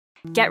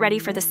Get ready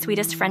for the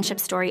sweetest friendship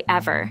story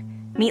ever.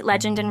 Meet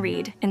Legend and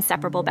Reed,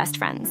 inseparable best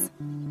friends.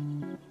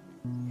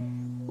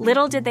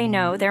 Little did they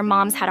know their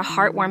moms had a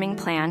heartwarming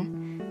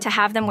plan to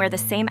have them wear the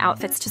same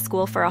outfits to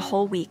school for a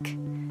whole week.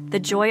 The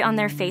joy on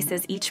their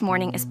faces each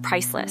morning is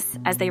priceless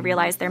as they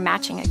realize they're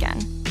matching again.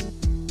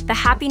 The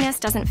happiness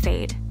doesn't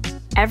fade.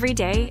 Every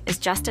day is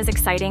just as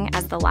exciting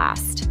as the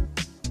last.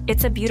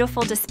 It's a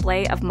beautiful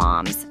display of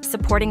moms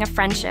supporting a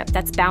friendship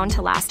that's bound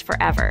to last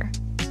forever.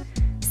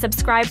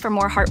 Subscribe for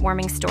more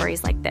heartwarming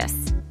stories like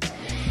this.